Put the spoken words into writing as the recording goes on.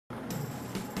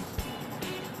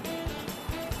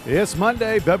It's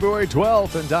Monday, February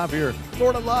 12th, and time for your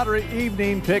Florida Lottery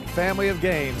Evening Pick family of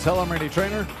games. Hello, I'm Randy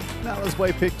Trainer. Now let's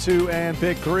play Pick 2 and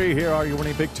Pick 3. Here are your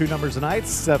winning Pick 2 numbers tonight,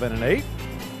 7 and 8.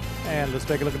 And let's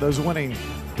take a look at those winning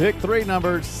Pick 3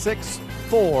 numbers, 6,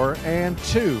 4, and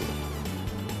 2.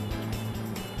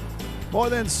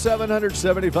 More than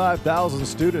 775,000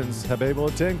 students have been able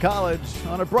to attend college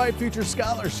on a Bright Future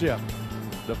Scholarship.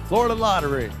 The Florida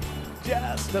Lottery.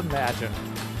 Just imagine.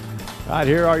 All right,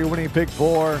 here are your winning Pick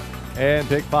 4 and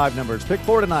Pick 5 numbers. Pick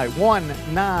 4 tonight,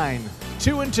 1, 9,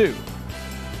 2, and 2.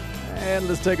 And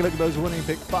let's take a look at those winning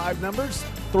Pick 5 numbers,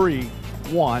 3,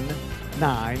 1,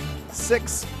 9,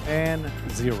 6, and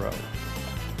 0.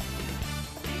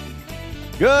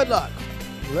 Good luck.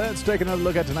 Let's take another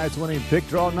look at tonight's winning Pick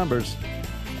Draw numbers.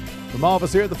 From all of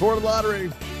us here at the Florida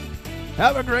Lottery,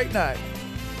 have a great night.